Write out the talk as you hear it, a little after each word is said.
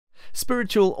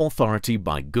Spiritual Authority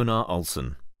by Gunnar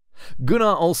Olson.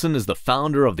 Gunnar Olson is the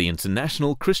founder of the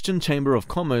International Christian Chamber of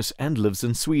Commerce and lives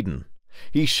in Sweden.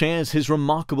 He shares his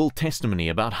remarkable testimony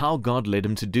about how God led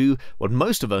him to do what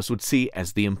most of us would see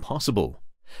as the impossible.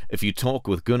 If you talk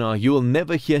with Gunnar, you will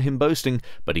never hear him boasting,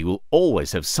 but he will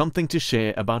always have something to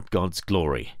share about God's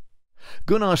glory.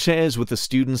 Gunnar shares with the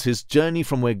students his journey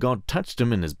from where God touched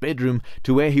him in his bedroom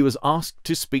to where he was asked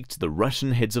to speak to the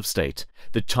Russian heads of state,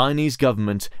 the Chinese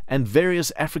government, and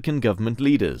various African government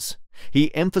leaders.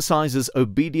 He emphasizes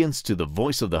obedience to the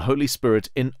voice of the Holy Spirit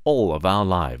in all of our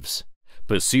lives.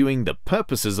 Pursuing the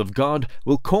purposes of God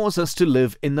will cause us to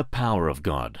live in the power of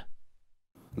God.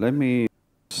 Let me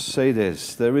say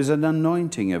this. There is an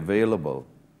anointing available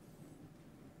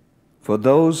for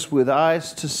those with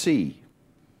eyes to see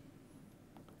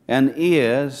and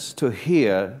ears to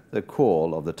hear the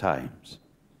call of the times.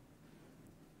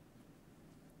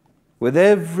 With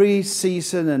every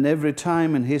season and every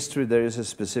time in history, there is a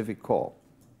specific call.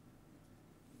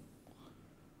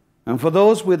 And for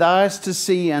those with eyes to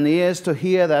see and ears to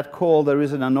hear that call, there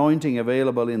is an anointing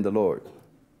available in the Lord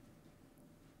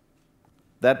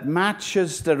that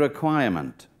matches the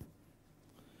requirement.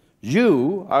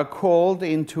 You are called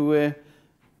into a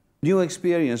new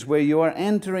experience where you are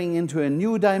entering into a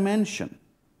new dimension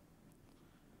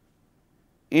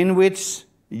in which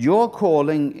your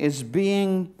calling is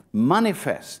being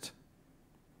manifest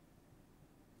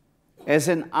as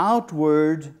an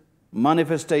outward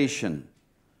manifestation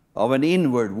of an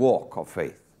inward walk of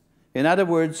faith. In other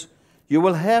words, you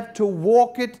will have to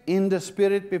walk it in the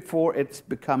Spirit before it's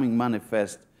becoming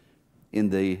manifest in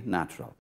the natural.